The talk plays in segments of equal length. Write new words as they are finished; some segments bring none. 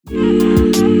Well,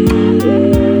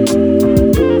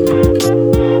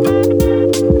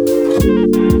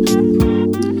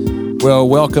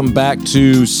 welcome back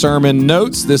to Sermon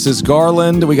Notes. This is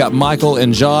Garland. We got Michael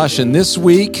and Josh, and this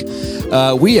week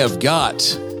we have got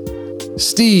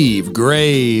Steve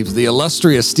Graves, the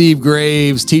illustrious Steve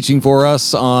Graves, teaching for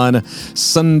us on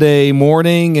Sunday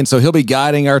morning, and so he'll be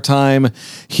guiding our time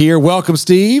here. Welcome,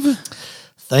 Steve.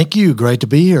 Thank you. Great to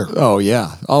be here. Oh,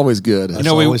 yeah. Always good. It's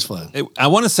always fun. I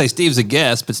want to say Steve's a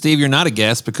guest, but Steve, you're not a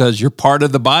guest because you're part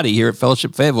of the body here at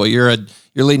Fellowship Fayetteville. You're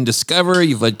leading Discover.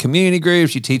 You've led community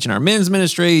groups. You teach in our men's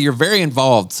ministry. You're very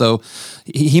involved. So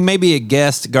he may be a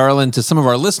guest, Garland, to some of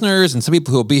our listeners and some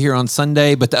people who will be here on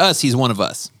Sunday, but to us, he's one of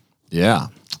us. Yeah.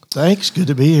 Thanks. Good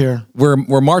to be here. We're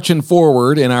marching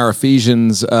forward in our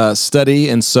Ephesians study,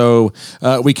 and so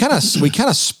we kind of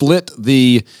split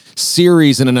the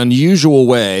series in an unusual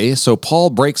way. So Paul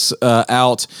breaks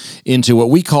out into what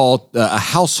we call a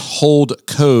household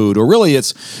code, or really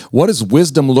it's what does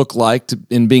wisdom look like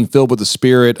in being filled with the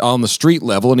Spirit on the street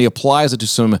level, and he applies it to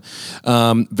some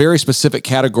very specific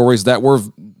categories that were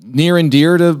near and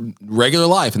dear to regular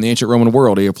life in the ancient Roman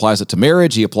world. He applies it to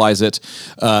marriage, he applies it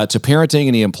to parenting,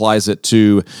 and he applies it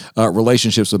to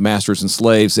relationships with masters and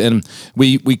slaves. And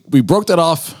we broke that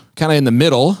off kind of in the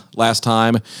middle last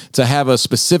time to have a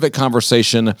specific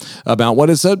conversation about what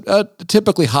is a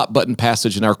typically hot button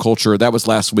passage in our culture. That was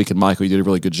last week, and Michael, you did a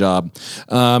really good job.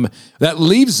 That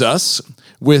leaves us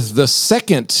with the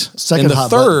second and the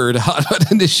third hot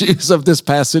button issues of this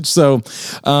passage. So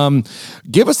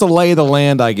give us the lay of the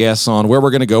land, I guess, on where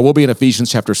we're going to go. We'll be in Ephesians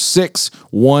chapter 6,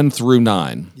 1 through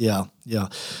 9. Yeah.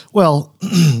 Well,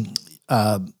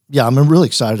 I'm really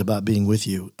excited about being with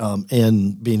you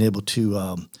and being able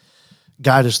to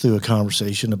guide us through a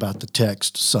conversation about the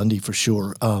text Sunday for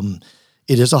sure.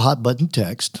 It is a hot button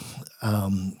text.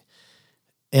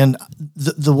 And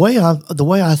the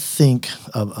way I think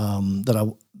of,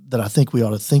 that I think we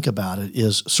ought to think about it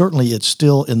is certainly it's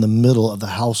still in the middle of the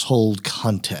household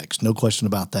context, no question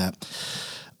about that.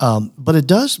 But it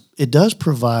does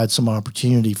provide some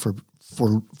opportunity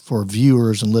for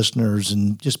viewers and listeners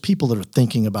and just people that are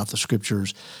thinking about the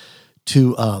scriptures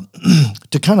to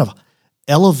kind of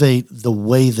elevate the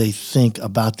way they think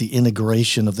about the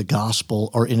integration of the gospel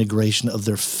or integration of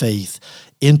their faith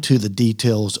into the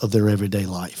details of their everyday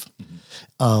life.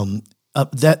 Mm-hmm.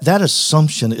 That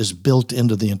assumption is built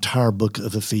into the entire book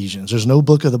of Ephesians. There's no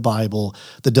book of the Bible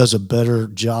that does a better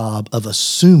job of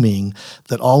assuming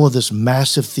that all of this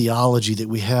massive theology that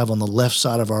we have on the left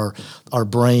side of our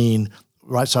brain,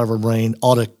 right side of our brain,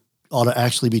 ought to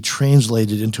actually be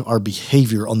translated into our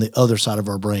behavior on the other side of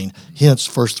our brain. Hence,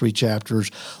 first 3 chapters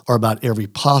are about every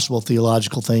possible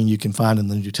theological thing you can find in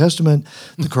the New Testament: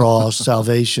 the cross,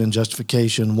 salvation,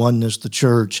 justification, oneness, the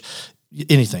church,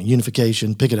 anything,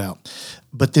 unification, pick it out.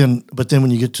 But then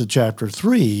when you get to chapter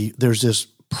 3, there's this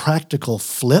practical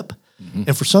flip. Mm-hmm.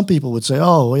 And for some people would say,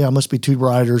 oh, yeah, it must be 2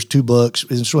 writers, 2 books.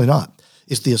 It's really not.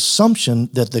 It's the assumption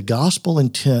that the gospel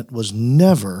intent was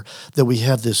never that we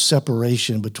have this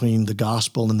separation between the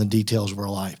gospel and the details of our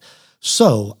life.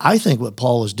 So I think what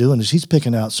Paul is doing is he's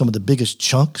picking out some of the biggest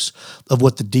chunks of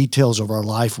what the details of our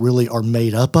life really are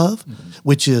made up of,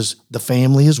 which is the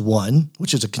family is one,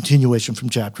 which is a continuation from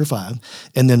chapter 5,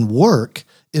 and then work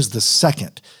is the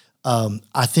second.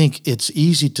 I think it's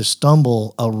easy to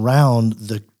stumble around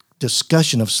the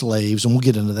discussion of slaves, and we'll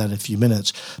get into that in a few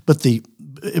minutes, but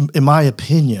in my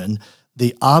opinion,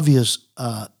 the obvious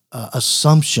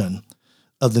assumption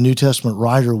of the New Testament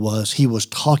writer was he was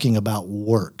talking about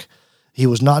work. He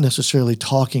was not necessarily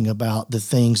talking about the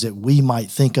things that we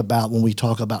might think about when we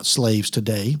talk about slaves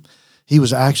today. He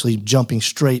was actually jumping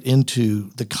straight into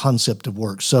the concept of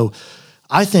work. So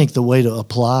I think the way to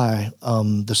apply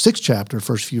the 6th chapter,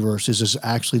 first few verses, is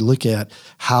actually look at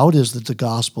how it is that the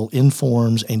gospel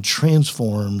informs and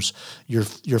transforms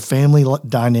your family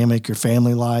dynamic, your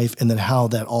family life, and then how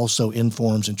that also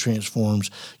informs and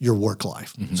transforms your work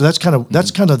life. Mm-hmm. So that's kind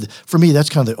of for me, that's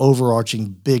kind of the overarching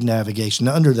big navigation.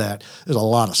 Now, under that, there's a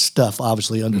lot of stuff,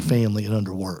 obviously, under family and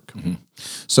under work. Mm-hmm.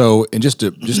 So, and just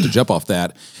to jump off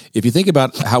that, if you think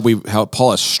about how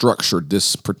Paul has structured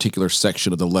this particular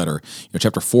section of the letter,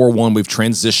 chapter 4:1, we've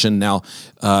transitioned now.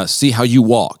 See how you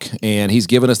walk, and he's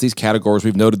given us these categories.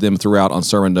 We've noted them throughout on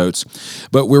sermon notes,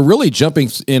 but we're really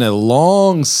jumping in a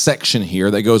long section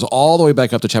here that goes all the way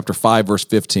back up to chapter 5, verse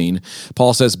 15.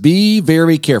 Paul says, "Be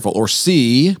very careful," or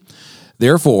see,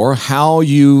 therefore, how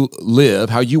you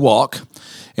live, how you walk.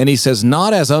 And he says,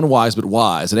 not as unwise, but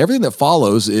wise. And everything that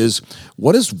follows is,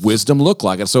 what does wisdom look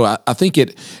like? And so I think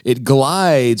it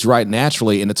glides right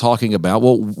naturally into talking about,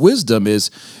 well, wisdom is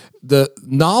the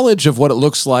knowledge of what it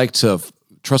looks like to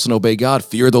trust and obey God,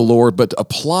 fear the Lord, but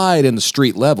applied in the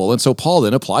street level. And so Paul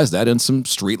then applies that in some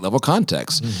street level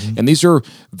contexts. And these are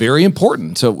very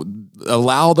important to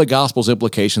allow the gospel's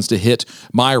implications to hit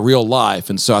my real life.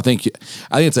 And so I think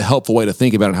it's a helpful way to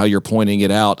think about it, how you're pointing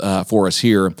it out for us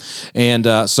here.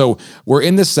 And so we're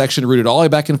in this section rooted all the way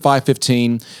back in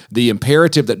 5:15. The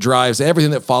imperative that drives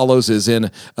everything that follows is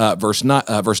in verse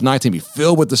 19, be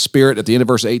filled with the Spirit at the end of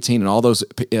verse 18, and all those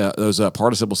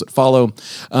participles that follow.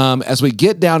 As we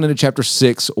get down into chapter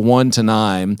 6,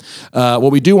 1-9,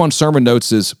 what we do on sermon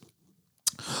notes is,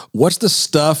 what's the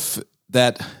stuff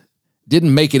that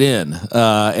didn't make it in?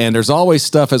 And there's always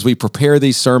stuff as we prepare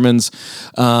these sermons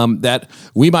that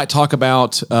we might talk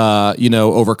about,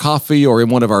 over coffee or in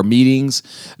one of our meetings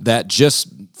that just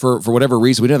for whatever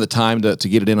reason, we didn't have the time to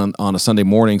get it in on a Sunday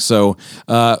morning. So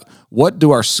what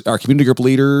do our community group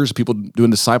leaders, people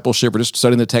doing discipleship or just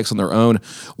studying the text on their own,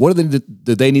 what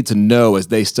do they need to know as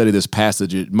they study this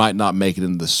passage? It might not make it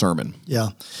into the sermon.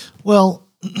 Yeah. Well,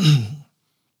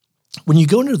 when you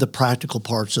go into the practical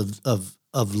parts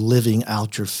of living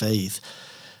out your faith,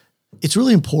 it's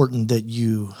really important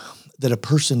that a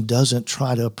person doesn't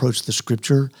try to approach the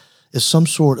Scripture as some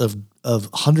sort of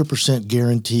 100%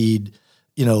 guaranteed,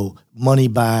 money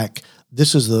back.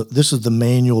 This is the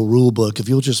manual rule book. If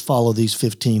you'll just follow these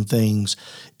 15 things,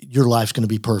 your life's going to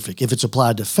be perfect. If it's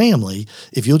applied to family,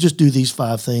 if you'll just do these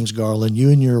 5 things, Garland, you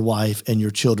and your wife and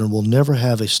your children will never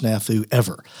have a snafu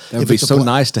ever. That would be so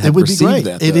nice to have received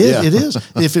that. It is.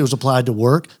 If it was applied to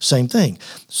work, same thing.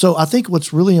 So I think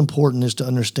what's really important is to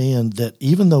understand that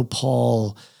even though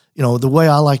Paul, the way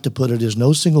I like to put it is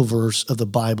no single verse of the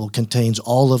Bible contains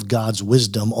all of God's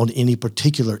wisdom on any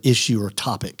particular issue or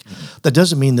topic. That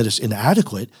doesn't mean that it's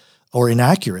inadequate or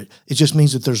inaccurate. It just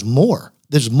means that there's more.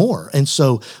 There's more. And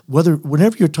so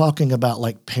whenever you're talking about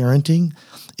like parenting,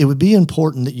 it would be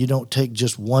important that you don't take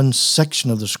just one section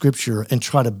of the Scripture and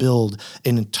try to build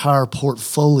an entire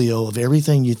portfolio of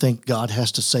everything you think God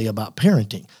has to say about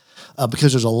parenting.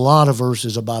 Because there's a lot of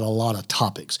verses about a lot of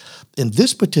topics. In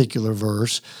this particular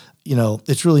verse,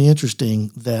 it's really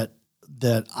interesting that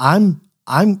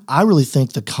I really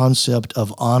think the concept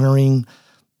of honoring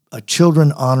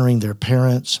children honoring their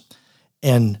parents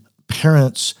and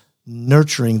parents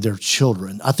nurturing their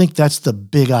children. I think that's the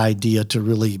big idea to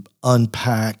really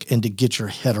unpack and to get your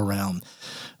head around.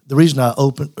 The reason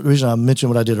I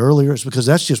mentioned what I did earlier is because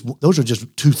those are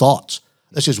just 2 thoughts.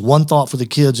 That's just one thought for the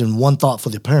kids and one thought for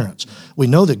the parents. We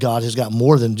know that God has got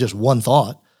more than just one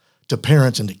thought to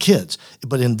parents and to kids.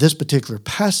 But in this particular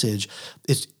passage,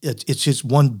 it's just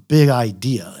one big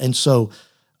idea. And so,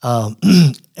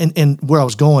 and where I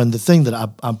was going, the thing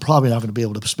that I'm probably not going to be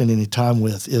able to spend any time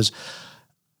with is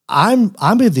I'm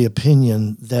of the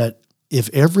opinion that if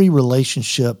every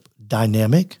relationship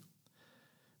dynamic,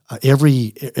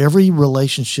 every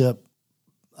relationship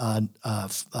kind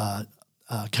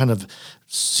of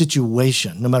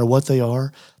situation, no matter what they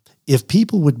are, if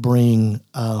people would bring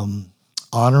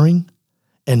honoring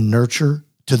and nurture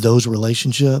to those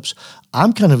relationships,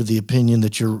 I'm kind of the opinion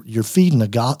that you're feeding a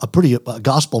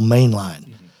gospel mainline.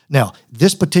 Mm-hmm. Now,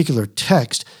 this particular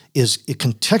text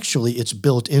contextually it's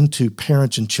built into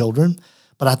parents and children,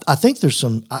 but I think there's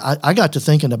some. I got to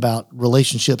thinking about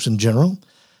relationships in general,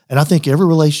 and I think every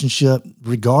relationship,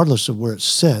 regardless of where it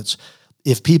sits,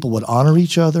 if people would honor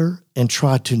each other and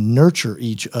try to nurture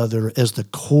each other as the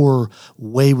core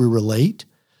way we relate,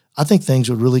 I think things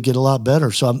would really get a lot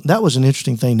better. So that was an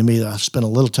interesting thing to me that I spent a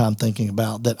little time thinking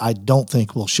about that I don't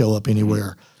think will show up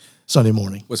anywhere Sunday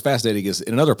morning. What's fascinating is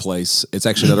in another place, it's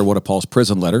actually another one of Paul's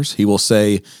prison letters. He will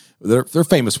say, they're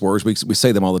famous words. We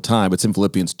say them all the time. It's in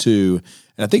Philippians 2.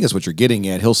 And I think that's what you're getting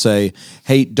at. He'll say,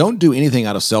 hey, don't do anything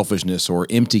out of selfishness or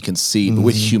empty conceit, but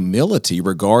with humility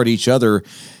regard each other.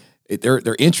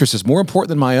 Their interest is more important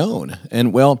than my own.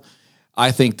 And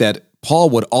I think that Paul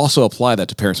would also apply that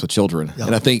to parents with children. Yeah.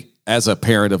 And I think as a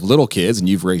parent of little kids, and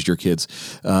you've raised your kids,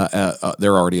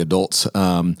 they're already adults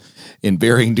in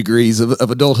varying degrees of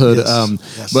adulthood.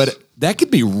 Yes. But that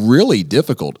could be really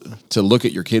difficult to look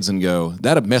at your kids and go,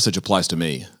 that message applies to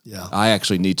me. Yeah. I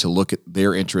actually need to look at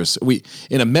their interests.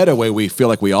 In a meta way, we feel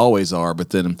like we always are, but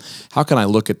then how can I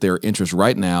look at their interests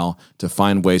right now to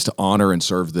find ways to honor and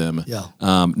serve them,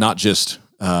 not just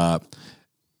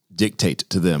dictate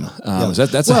to them.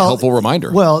 That's a helpful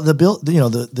reminder. Well, the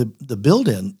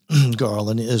build-in,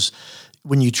 Garland, is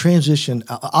when you transition.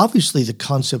 Obviously, the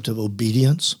concept of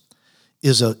obedience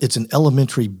it's an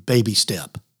elementary baby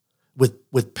step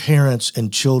with parents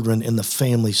and children in the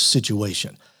family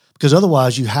situation, because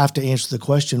otherwise you have to answer the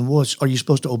question: well, are you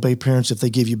supposed to obey parents if they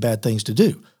give you bad things to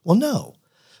do? Well, no.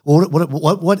 Well,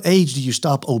 what age do you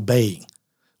stop obeying?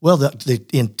 Well, the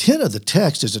intent of the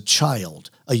text is a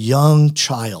young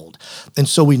child. And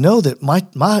so we know that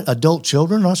my adult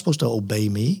children are not supposed to obey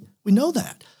me. We know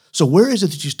that. So where is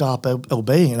it that you stop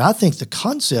obeying? And I think the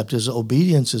concept is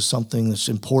obedience is something that's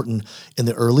important in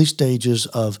the early stages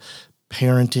of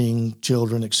parenting,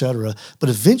 children, et cetera. But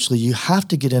eventually you have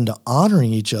to get into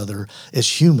honoring each other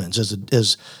as humans,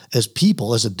 as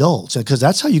people, as adults, because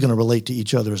that's how you're going to relate to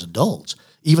each other as adults,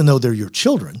 even though they're your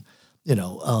children.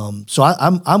 So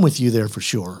I'm with you there for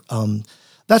sure.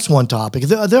 That's one topic.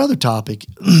 The other topic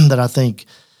that I think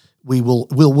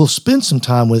we'll spend some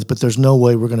time with, but there's no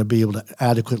way we're going to be able to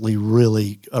adequately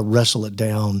really wrestle it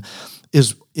down,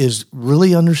 is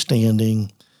really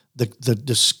understanding the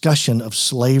discussion of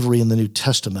slavery in the New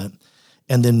Testament,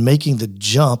 and then making the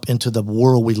jump into the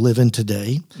world we live in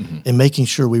today, and making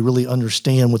sure we really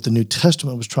understand what the New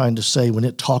Testament was trying to say when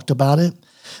it talked about it,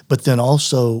 but then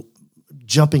also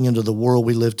jumping into the world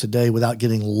we live today without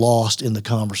getting lost in the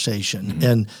conversation.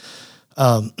 And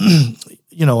I'm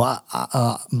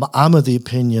of the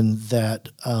opinion that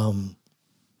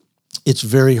it's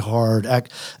very hard.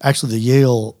 Actually, the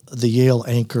Yale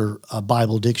Anchor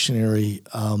Bible Dictionary,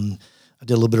 I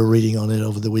did a little bit of reading on it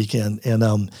over the weekend,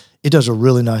 and it does a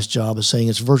really nice job of saying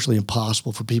it's virtually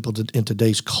impossible for people in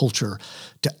today's culture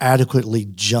to adequately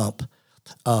jump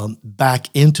back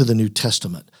into the New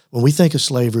Testament. When we think of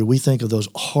slavery, we think of those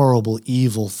horrible,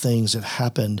 evil things that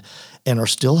happened and are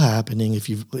still happening.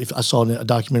 If I saw a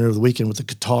documentary over the weekend with the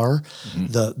Qatar,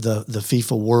 the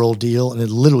FIFA World deal, and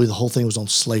literally the whole thing was on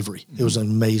slavery. It was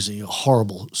amazing, a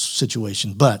horrible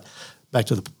situation. But back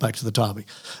to the topic.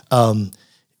 In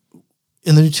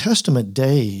the New Testament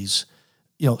days,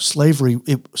 slavery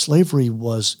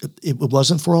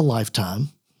wasn't for a lifetime.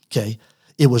 Okay,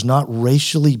 it was not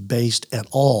racially based at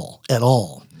all.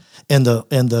 And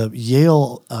the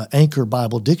Yale Anchor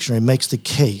Bible Dictionary makes the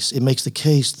case. It makes the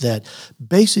case that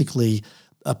basically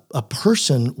a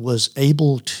person was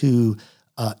able to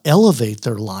elevate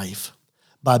their life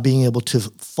by being able to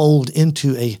fold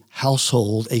into a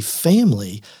household, a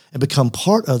family, and become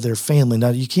part of their family. Now,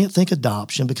 you can't think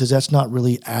adoption because that's not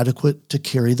really adequate to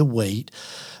carry the weight.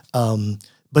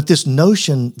 But this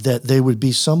notion that there would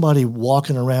be somebody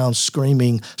walking around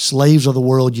screaming, "Slaves of the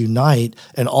world, unite,"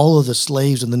 and all of the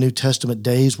slaves in the New Testament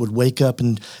days would wake up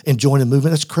and join a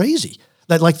movement, that's crazy.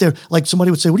 Like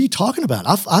somebody would say, "What are you talking about?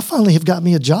 I finally have got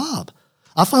me a job.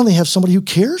 I finally have somebody who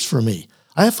cares for me.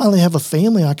 I finally have a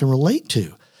family I can relate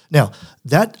to." Now,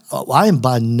 that I am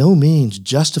by no means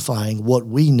justifying what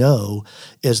we know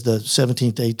as the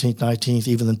 17th, 18th, 19th,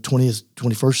 even the 20th,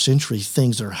 21st century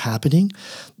things that are happening.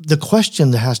 The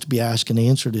question that has to be asked and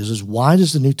answered is why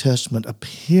does the New Testament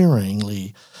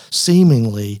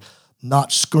seemingly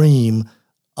not scream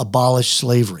abolish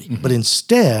slavery, but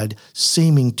instead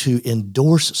seeming to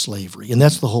endorse slavery? And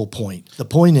that's the whole point. The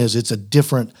point is it's a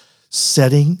different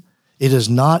setting. It is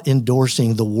not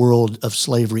endorsing the world of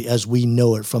slavery as we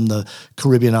know it from the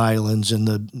Caribbean islands and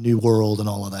the New World and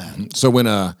all of that. So when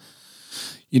a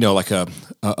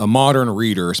modern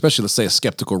reader, especially let's say a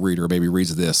skeptical reader, maybe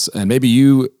reads this, and maybe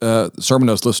you, Sermon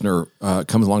Notes listener,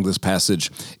 comes along to this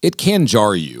passage, it can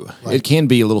jar you. Right. It can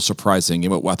be a little surprising.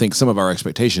 And what I think some of our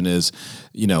expectation is,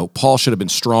 Paul should have been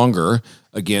stronger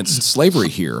against slavery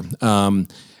here, and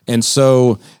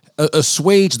so.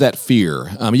 Assuage that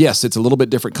fear. Yes, it's a little bit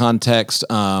different context.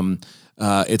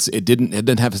 It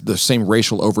didn't have the same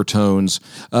racial overtones.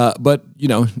 But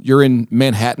you're in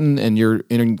Manhattan and you're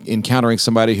encountering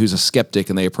somebody who's a skeptic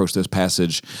and they approach this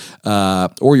passage,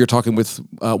 or you're talking with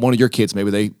one of your kids. Maybe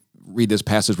they read this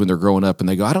passage when they're growing up and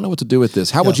they go, "I don't know what to do with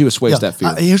this." How would you assuage that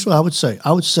fear? Here's what I would say.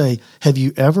 I would say, have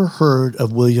you ever heard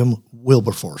of William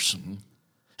Wilberforce?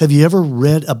 Have you ever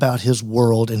read about his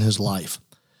world and his life?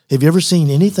 Have you ever seen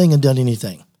anything and done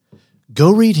anything? Go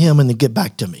read him and then get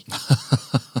back to me.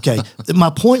 Okay. My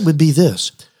point would be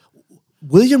this.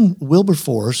 William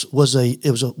Wilberforce was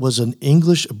an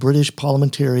English, British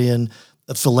parliamentarian,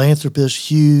 a philanthropist,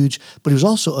 huge, but he was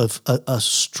also a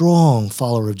strong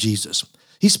follower of Jesus.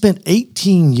 He spent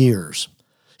 18 years.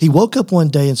 He woke up one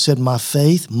day and said, "My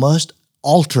faith must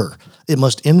alter. It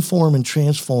must inform and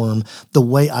transform the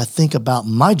way I think about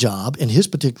my job." And his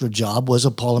particular job was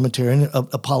a parliamentarian,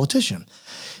 a politician.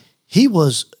 He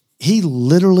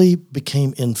literally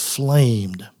became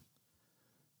inflamed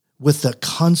with the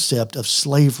concept of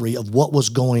slavery, of what was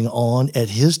going on at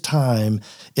his time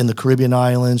in the Caribbean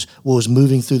islands, what was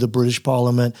moving through the British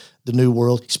Parliament, the New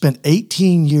World. He spent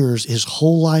 18 years, his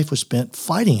whole life was spent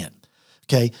fighting it.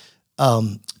 Okay.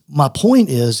 My point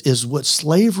is what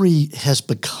slavery has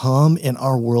become in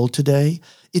our world today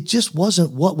It just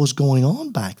wasn't what was going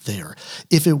on back there.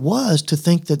 If it was, to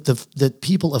think that that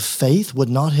people of faith would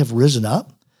not have risen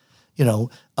up,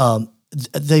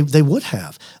 they would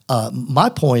have. My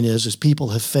point is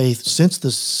people of faith since the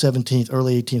 17th,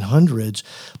 early 1800s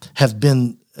have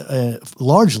been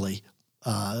largely,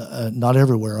 not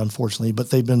everywhere, unfortunately,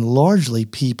 but they've been largely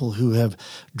people who have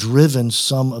driven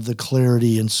some of the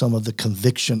clarity and some of the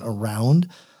conviction around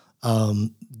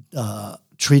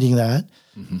treating that.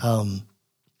 Mm-hmm.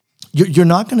 You're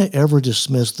not going to ever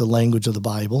dismiss the language of the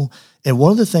Bible. And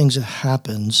one of the things that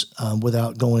happens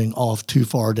without going off too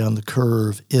far down the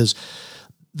curve is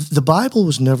the Bible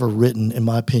was never written, in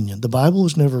my opinion, the Bible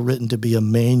was never written to be a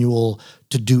manual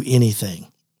to do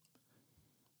anything.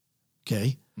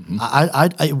 Okay?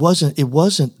 Mm-hmm. It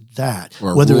wasn't that.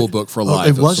 Or a rule book for life.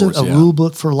 It wasn't a rule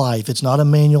book for life. It's not a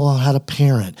manual on how to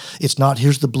parent. It's not,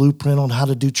 here's the blueprint on how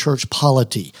to do church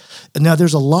polity. And now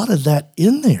there's a lot of that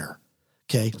in there.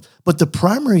 Okay? But the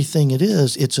primary thing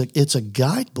it's a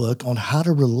guidebook on how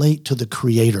to relate to the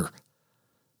Creator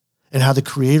and how the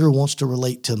Creator wants to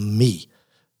relate to me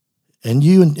and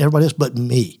you and everybody else but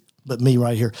me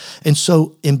right here. And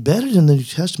so embedded in the New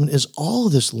Testament is all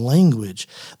of this language.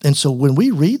 And so when we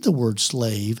read the word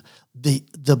slave,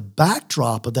 the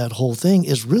backdrop of that whole thing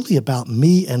is really about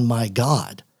me and my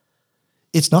God.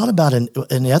 It's not about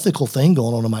an ethical thing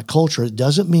going on in my culture. It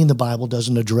doesn't mean the Bible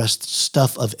doesn't address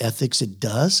stuff of ethics. It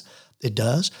does. It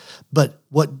does. But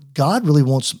what God really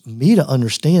wants me to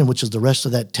understand, which is the rest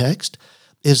of that text,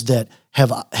 is that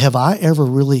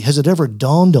has it ever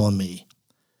dawned on me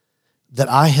that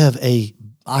I have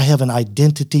an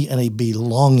identity and a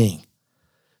belonging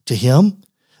to Him,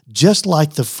 just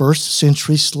like the first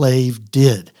century slave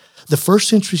did. The first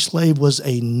century slave was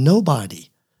a nobody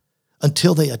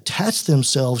until they attached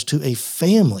themselves to a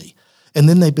family, and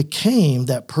then they became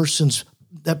that person's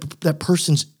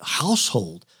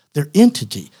household, their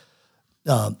entity.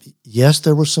 Yes,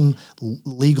 there were some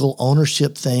legal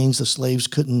ownership things. A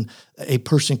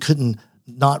person couldn't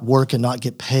not work and not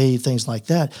get paid, things like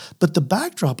that. But the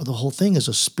backdrop of the whole thing is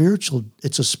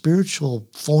it's a spiritual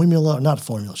formula, not a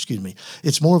formula, excuse me.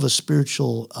 It's more of a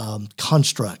spiritual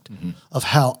construct of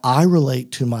how I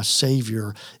relate to my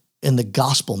Savior in the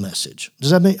gospel message.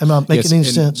 Does that am I making any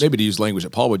sense? Maybe to use language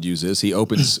that Paul would use is he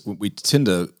opens, we tend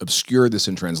to obscure this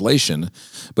in translation,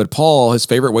 but Paul, his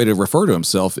favorite way to refer to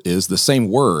himself is the same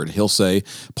word. He'll say,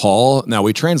 Paul, now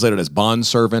we translate it as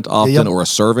bondservant often or a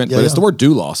servant, but it's the word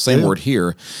doulos, same word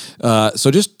here.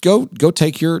 So just go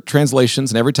take your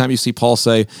translations, and every time you see Paul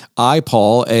say, I,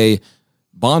 Paul, a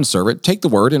bondservant, take the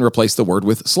word and replace the word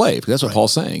with slave. That's what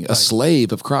Paul's saying, a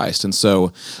slave of Christ. And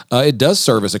so it does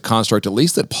serve as a construct, at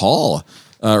least that Paul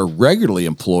regularly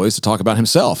employs to talk about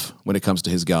himself when it comes to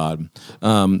his God.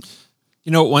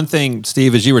 One thing,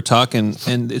 Steve, as you were talking,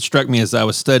 and it struck me as I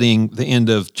was studying the end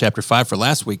of chapter 5 for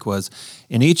last week, was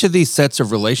in each of these sets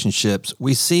of relationships,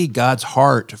 we see God's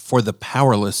heart for the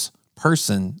powerless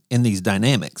person in these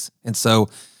dynamics. And so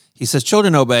he says,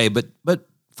 children obey, but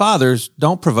fathers,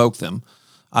 don't provoke them.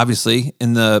 Obviously,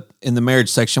 in the marriage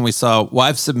section, we saw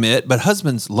wives submit, but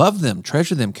husbands love them,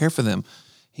 treasure them, care for them.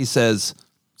 He says,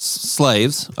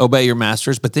 slaves, obey your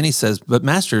masters. But then he says, but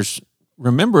masters,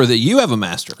 remember that you have a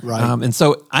master. Right. And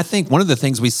so I think one of the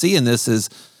things we see in this is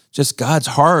just God's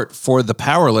heart for the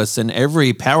powerless in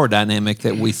every power dynamic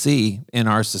that we see in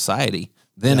our society,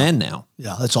 then and now.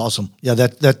 Yeah, that's awesome. Yeah,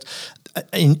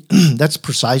 that's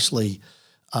precisely.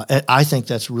 I think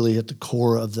that's really at the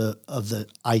core of the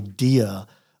idea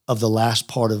of the last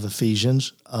part of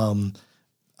Ephesians,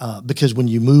 because when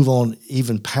you move on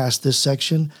even past this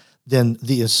section, then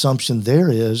the assumption there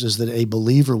is that a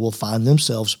believer will find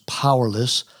themselves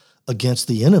powerless against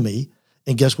the enemy,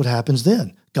 and guess what happens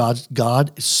then? God's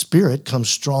Spirit comes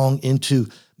strong into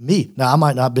me. Now, I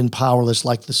might not have been powerless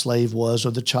like the slave was,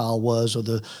 or the child was, or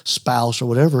the spouse, or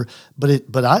whatever,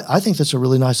 but I think that's a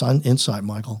really nice insight,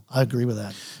 Michael. I agree with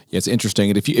that. Yeah, it's interesting.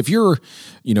 And if you're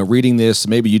reading this,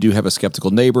 maybe you do have a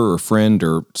skeptical neighbor or friend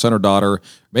or son or daughter.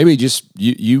 Maybe just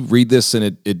you read this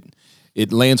and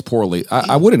it lands poorly.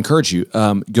 I would encourage you,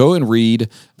 go and read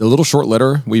the little short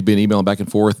letter we've been emailing back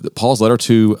and forth, Paul's letter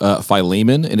to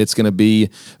Philemon, and it's going to be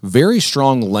very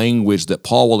strong language that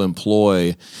Paul will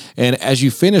employ. And as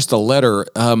you finish the letter,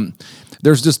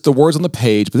 there's just the words on the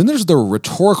page, but then there's the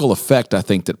rhetorical effect, I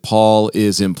think, that Paul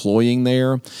is employing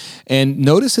there. And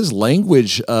notice his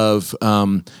language of,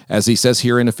 as he says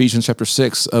here in Ephesians chapter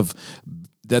 6, of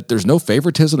that there's no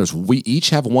favoritism. We each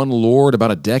have one Lord.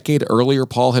 About a decade earlier,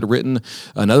 Paul had written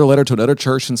another letter to another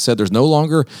church and said there's no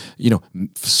longer,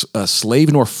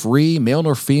 slave nor free, male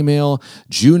nor female,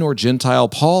 Jew nor Gentile.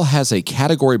 Paul has a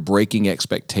category-breaking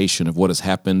expectation of what has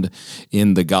happened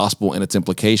in the gospel and its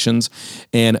implications,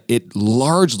 and it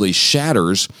largely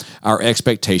shatters our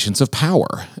expectations of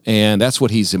power. And that's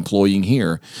what he's employing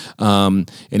here. And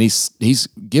he's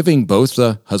giving both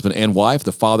the husband and wife,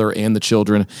 the father and the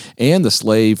children, and the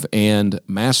slave and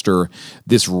master,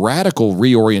 this radical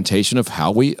reorientation of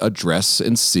how we address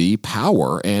and see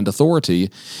power and authority.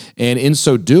 And in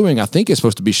so doing, I think it's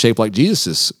supposed to be shaped like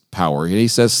Jesus' power. And he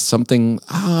says something,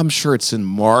 I'm sure it's in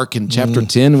Mark in chapter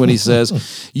 10, when he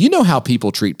says, you know how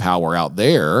people treat power out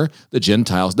there, the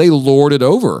Gentiles, they lord it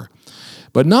over.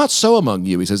 But not so among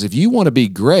you. He says, if you want to be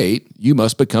great, you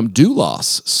must become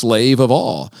doulos, slave of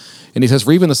all. And he says,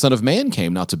 for even the Son of Man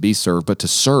came not to be served, but to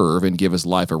serve and give his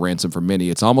life a ransom for many.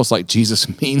 It's almost like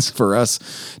Jesus means for us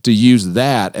to use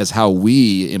that as how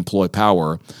we employ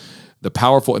power. The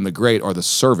powerful and the great are the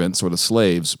servants or the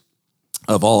slaves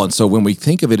of all. And so when we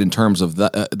think of it in terms of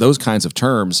those kinds of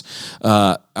terms,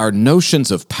 our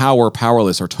notions of power,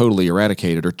 powerless are totally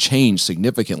eradicated or changed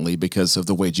significantly because of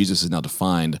the way Jesus has now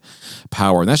defined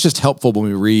power. And that's just helpful when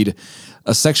we read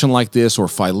a section like this or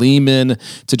Philemon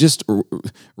to just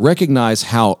recognize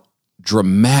how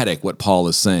dramatic what Paul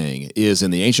is saying is in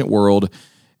the ancient world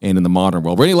and in the modern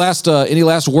world. Any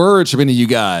last words from any of you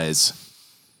guys?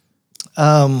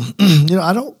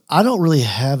 I don't really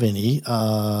have any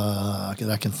that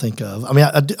I can think of. I mean,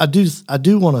 I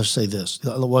do want to say this.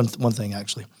 One thing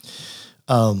actually.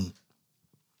 I'm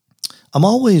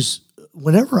always,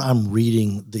 whenever I'm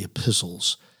reading the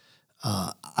epistles,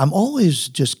 I'm always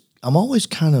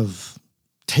kind of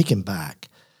taken back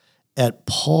at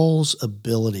Paul's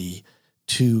ability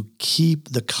to keep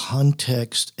the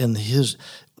context and let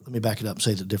me back it up and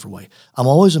say it a different way. I'm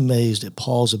always amazed at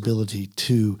Paul's ability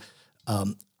to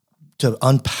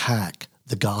unpack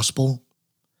the gospel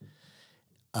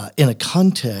in a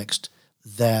context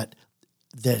that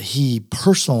he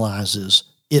personalizes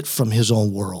it from his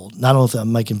own world. And I don't know if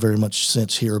I'm making very much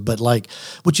sense here, but like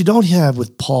what you don't have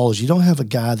with Paul is you don't have a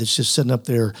guy that's just sitting up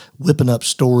there whipping up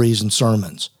stories and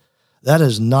sermons. That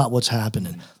is not what's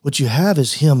happening. What you have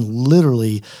is him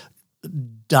literally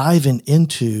diving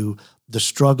into the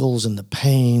struggles and the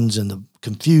pains and the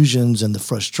confusions and the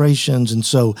frustrations. And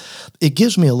so it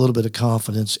gives me a little bit of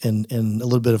confidence and a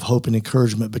little bit of hope and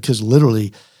encouragement because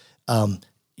literally,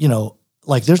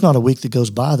 like there's not a week that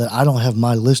goes by that I don't have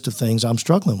my list of things I'm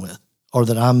struggling with or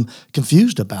that I'm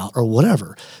confused about or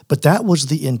whatever. But that was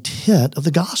the intent of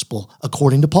the gospel,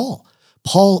 according to Paul.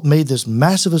 Paul made this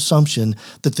massive assumption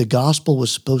that the gospel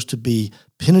was supposed to be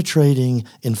penetrating,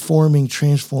 informing,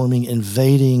 transforming,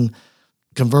 invading,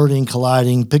 converting,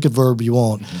 colliding, pick a verb you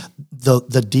want,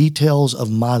 the details of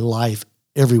my life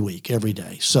every week, every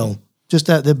day. So just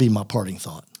that'd be my parting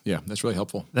thought. Yeah, that's really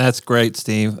helpful. That's great,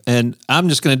 Steve. And I'm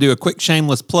just going to do a quick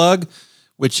shameless plug,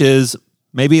 which is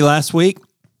maybe last week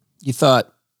you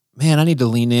thought, man, I need to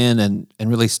lean in and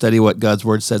really study what God's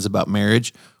word says about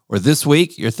marriage. Or this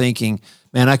week you're thinking,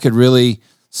 man, I could really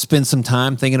spend some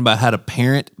time thinking about how to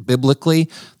parent biblically.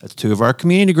 That's 2 of our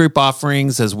community group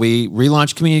offerings as we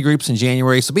relaunch community groups in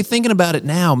January. So be thinking about it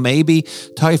now. Maybe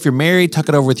if you're married, talk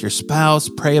it over with your spouse,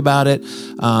 pray about it.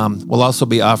 We'll also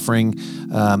be offering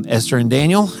Esther and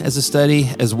Daniel as a study,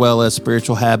 as well as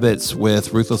spiritual habits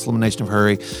with ruthless elimination of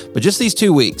hurry. But just these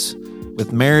 2 weeks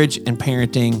with marriage and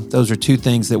parenting, those are 2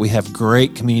 things that we have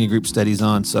great community group studies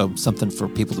on. So something for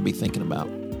people to be thinking about.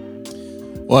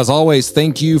 Well, as always,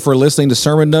 thank you for listening to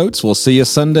Sermon Notes. We'll see you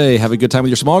Sunday. Have a good time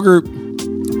with your small group.